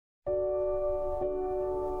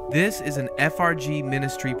This is an FRG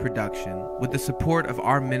ministry production with the support of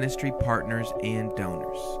our ministry partners and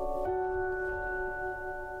donors.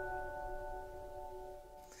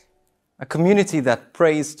 A community that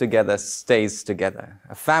prays together stays together.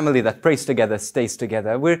 A family that prays together stays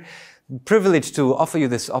together. We're privileged to offer you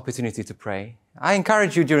this opportunity to pray. I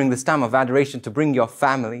encourage you during this time of adoration to bring your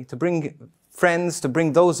family, to bring friends, to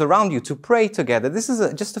bring those around you to pray together. This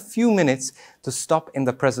is just a few minutes to stop in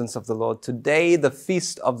the presence of the Lord. Today, the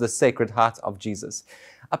feast of the Sacred Heart of Jesus.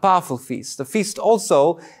 A powerful feast. A feast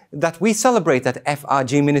also that we celebrate at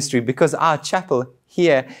FRG Ministry because our chapel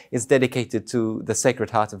here is dedicated to the Sacred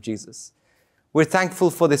Heart of Jesus. We're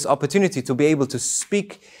thankful for this opportunity to be able to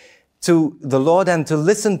speak to the Lord and to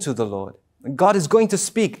listen to the Lord. God is going to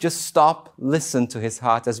speak. Just stop, listen to His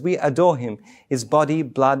heart as we adore Him, His body,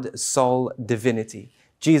 blood, soul, divinity.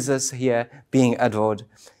 Jesus here being adored.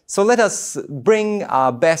 So let us bring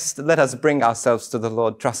our best, let us bring ourselves to the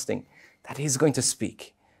Lord, trusting that He's going to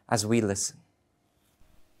speak as we listen.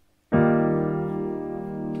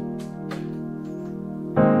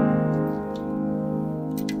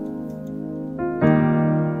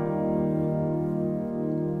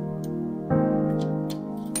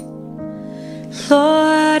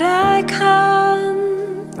 Lord, I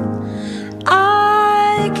come,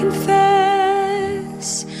 I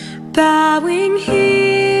confess, bowing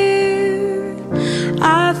here,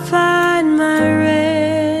 I find my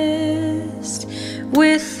rest.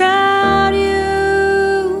 Without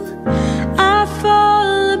you, I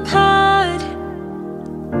fall apart.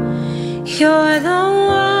 You're the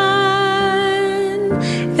one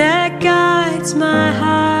that guides my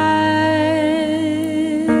heart.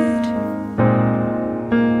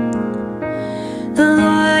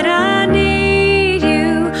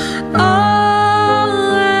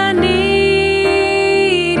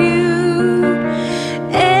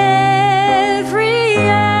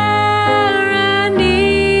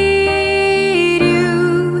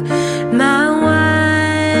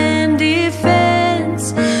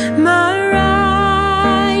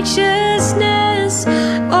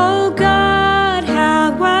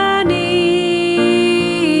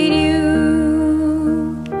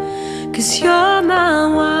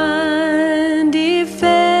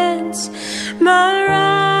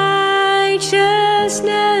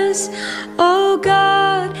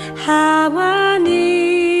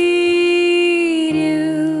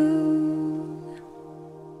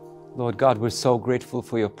 Lord God, we're so grateful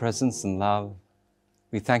for your presence and love.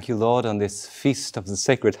 We thank you, Lord, on this feast of the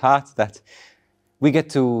Sacred Heart that we get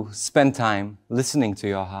to spend time listening to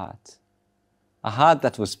your heart. A heart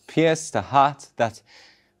that was pierced, a heart that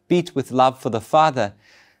beat with love for the Father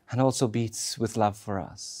and also beats with love for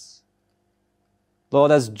us.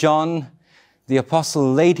 Lord, as John the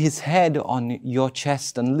Apostle laid his head on your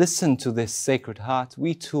chest and listened to this Sacred Heart,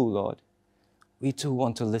 we too, Lord, we too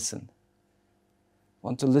want to listen.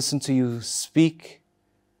 Want to listen to you speak,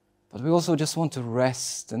 but we also just want to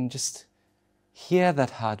rest and just hear that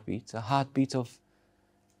heartbeat, a heartbeat of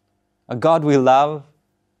a God we love,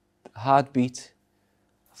 a heartbeat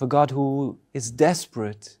of a God who is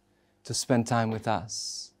desperate to spend time with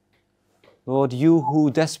us. Lord, you who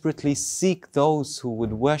desperately seek those who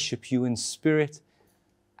would worship you in spirit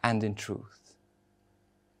and in truth.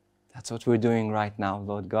 That's what we're doing right now,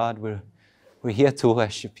 Lord God. We're here to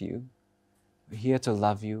worship you. We're here to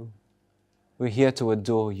love you. We're here to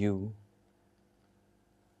adore you.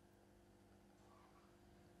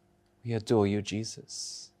 We adore you,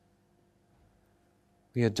 Jesus.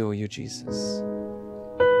 We adore you, Jesus.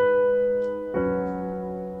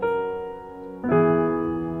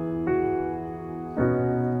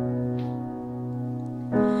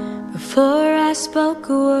 Before I spoke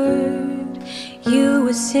a word, you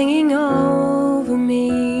were singing over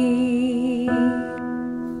me.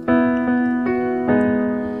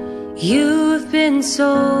 You've been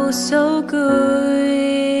so, so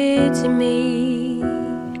good to me.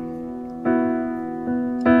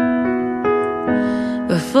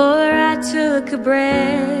 Before I took a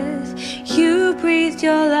breath, you breathed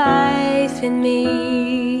your life in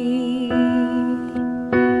me.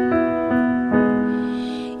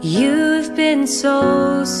 You've been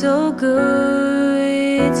so, so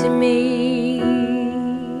good to me.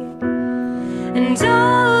 And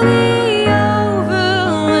all the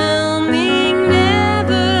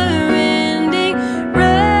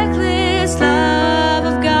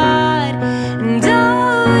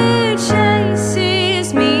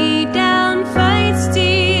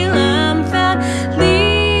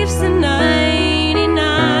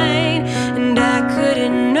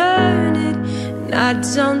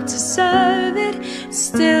don't deserve it,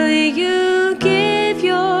 still you give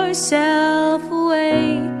yourself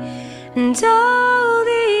away. and all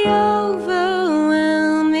the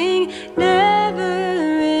overwhelming,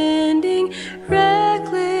 never-ending,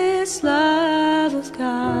 reckless love of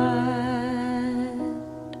God.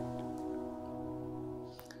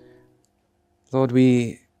 Lord,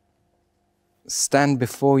 we stand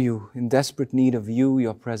before you in desperate need of you,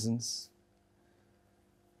 your presence,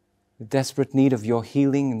 in desperate need of your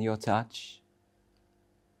healing and your touch.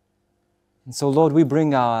 And so, Lord, we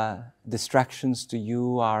bring our distractions to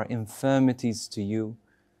you, our infirmities to you.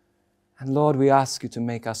 And Lord, we ask you to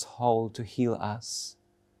make us whole, to heal us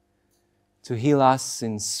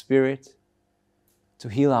in spirit, to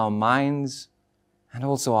heal our minds and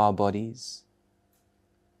also our bodies.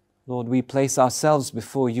 Lord, we place ourselves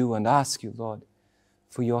before you and ask you, Lord,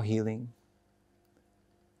 for your healing.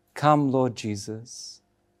 Come, Lord Jesus.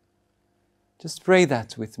 Just pray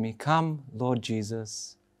that with me. Come, Lord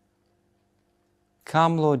Jesus.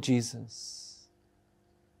 Come, Lord Jesus.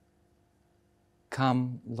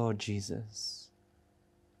 Come, Lord Jesus.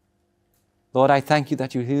 Lord, I thank you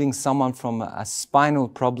that you're healing someone from a spinal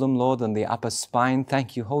problem, Lord, on the upper spine.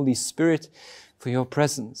 Thank you, Holy Spirit, for your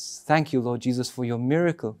presence. Thank you, Lord Jesus, for your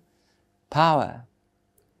miracle power.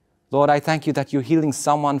 Lord, I thank you that you're healing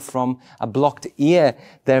someone from a blocked ear.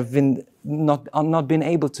 They've been not been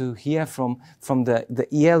able to hear from the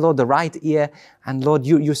ear, Lord, the right ear. And Lord,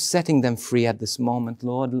 you're setting them free at this moment,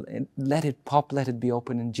 Lord. Let it pop, let it be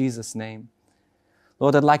open in Jesus' name.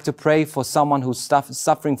 Lord, I'd like to pray for someone who's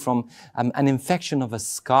suffering from an infection of a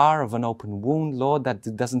scar, of an open wound, Lord,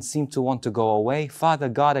 that doesn't seem to want to go away. Father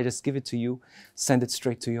God, I just give it to you. Send it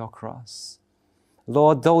straight to your cross.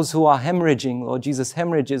 Lord, those who are hemorrhaging, Lord Jesus,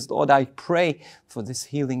 hemorrhages, Lord, I pray for this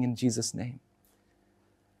healing in Jesus' name.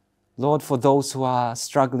 Lord, for those who are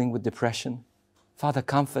struggling with depression, Father,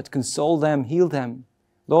 comfort, console them, heal them.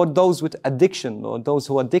 Lord, those with addiction, Lord, those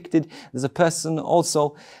who are addicted, there's a person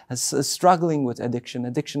also struggling with addiction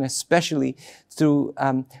especially through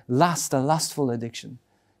lustful addiction.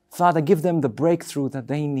 Father, give them the breakthrough that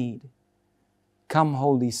they need. Come,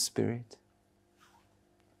 Holy Spirit.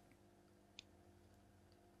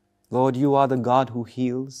 Lord, you are the God who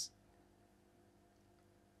heals.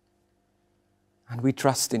 And we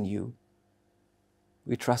trust in you.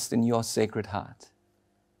 We trust in your sacred heart.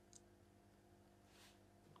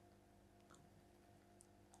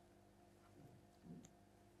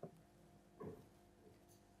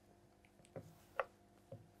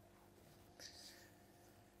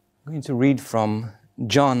 I'm going to read from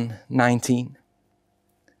John 19,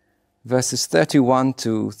 verses 31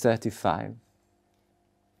 to 35.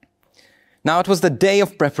 Now it was the day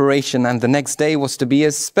of preparation, and the next day was to be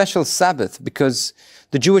a special Sabbath, because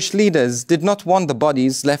the Jewish leaders did not want the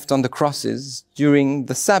bodies left on the crosses during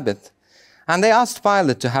the Sabbath. And they asked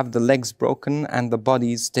Pilate to have the legs broken and the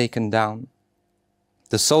bodies taken down.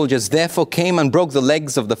 The soldiers therefore came and broke the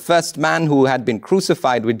legs of the first man who had been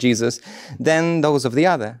crucified with Jesus, then those of the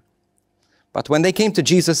other. But when they came to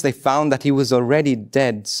Jesus, they found that he was already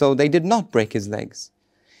dead, so they did not break his legs.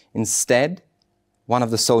 Instead, one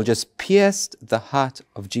of the soldiers pierced the heart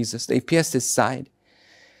of Jesus. They pierced his side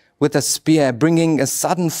with a spear, bringing a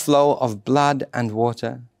sudden flow of blood and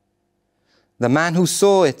water. The man who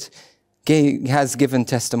saw it has given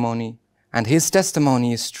testimony, and his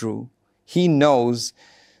testimony is true. He knows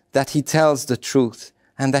that he tells the truth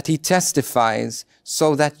and that he testifies,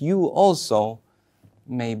 so that you also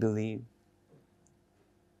may believe.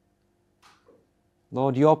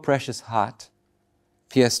 Lord, your precious heart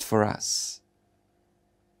pierced for us.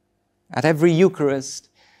 At every Eucharist,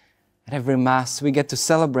 at every Mass, we get to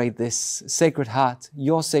celebrate this sacred heart,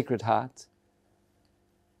 your sacred heart.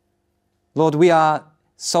 Lord, we are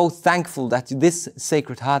so thankful that this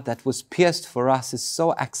sacred heart that was pierced for us is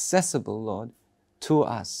so accessible, Lord, to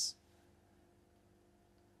us.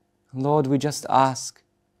 Lord, we just ask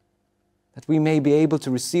that we may be able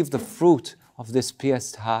to receive the fruit of this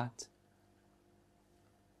pierced heart,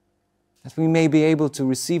 that we may be able to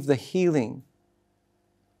receive the healing,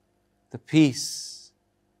 the peace,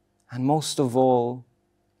 and most of all,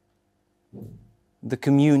 the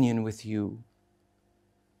communion with you.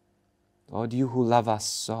 Lord, you who love us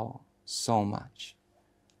so, so much.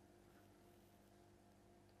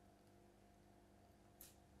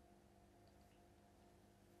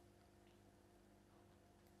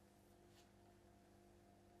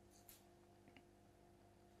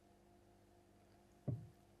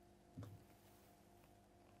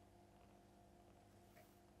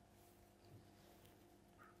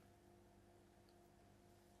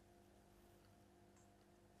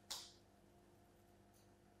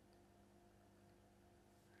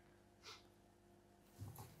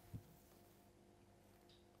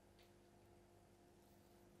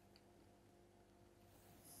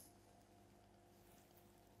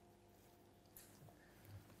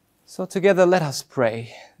 So together let us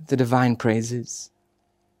pray the divine praises.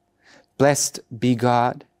 Blessed be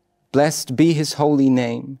God, blessed be his holy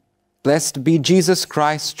name. Blessed be Jesus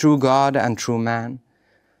Christ, true God and true man.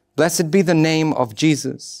 Blessed be the name of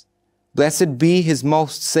Jesus. Blessed be his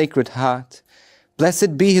most sacred heart.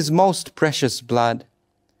 Blessed be his most precious blood.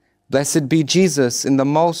 Blessed be Jesus in the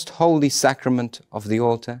most holy sacrament of the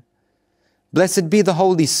altar. Blessed be the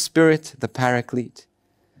Holy Spirit, the Paraclete.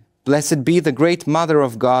 Blessed be the great Mother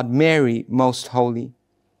of God, Mary, most holy.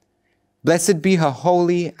 Blessed be her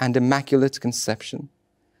holy and immaculate conception.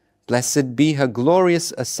 Blessed be her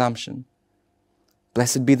glorious assumption.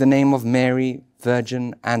 Blessed be the name of Mary,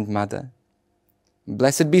 Virgin and Mother.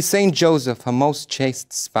 Blessed be Saint Joseph, her most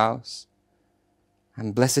chaste spouse.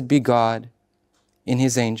 And blessed be God in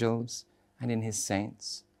his angels and in his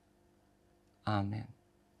saints. Amen.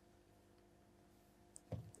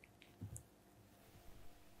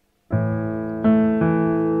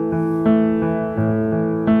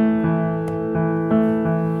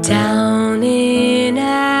 Down in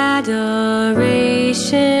adoration,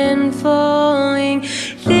 falling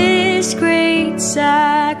this great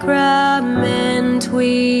sacrament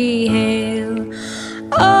we hail.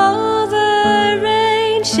 Over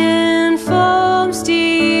ancient forms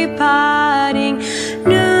departing,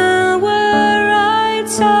 newer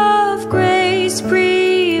rites of grace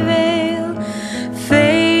prevail.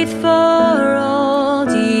 Faith for all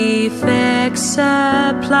defects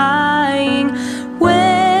supplying,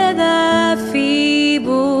 where the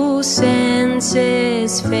feeble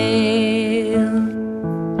senses fail.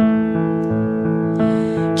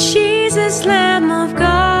 Jesus, Lamb of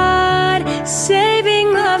God,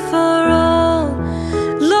 saving love for all,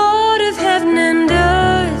 Lord of heaven and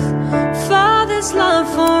earth, Father's love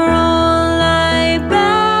for all, I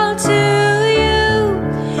bow to you.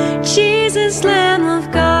 Jesus, Lamb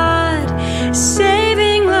of God,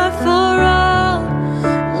 saving love for all,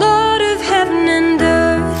 Lord of heaven and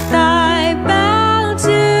earth, I bow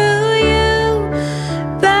to you,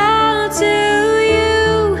 bow to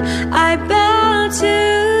you, I bow to you.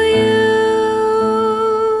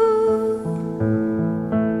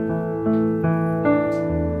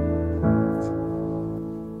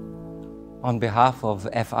 On behalf of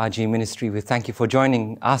FRG Ministry, we thank you for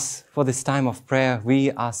joining us for this time of prayer.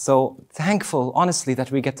 We are so thankful, honestly,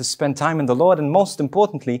 that we get to spend time in the Lord, and most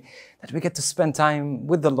importantly, that we get to spend time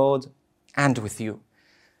with the Lord and with you.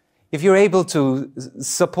 If you're able to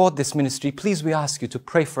support this ministry, please, we ask you to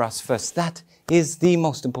pray for us first. That is the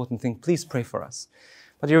most important thing. Please pray for us.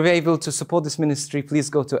 But if you're able to support this ministry, please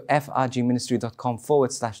go to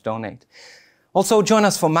frgministry.com/donate. Also, join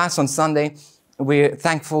us for Mass on Sunday. We're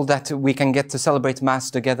thankful that we can get to celebrate Mass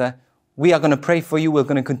together. We are going to pray for you. We're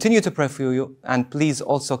going to continue to pray for you. And please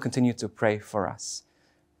also continue to pray for us.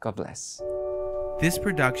 God bless. This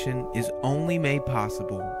production is only made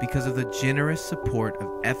possible because of the generous support of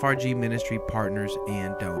FRG Ministry partners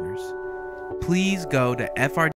and donors. Please go to FRG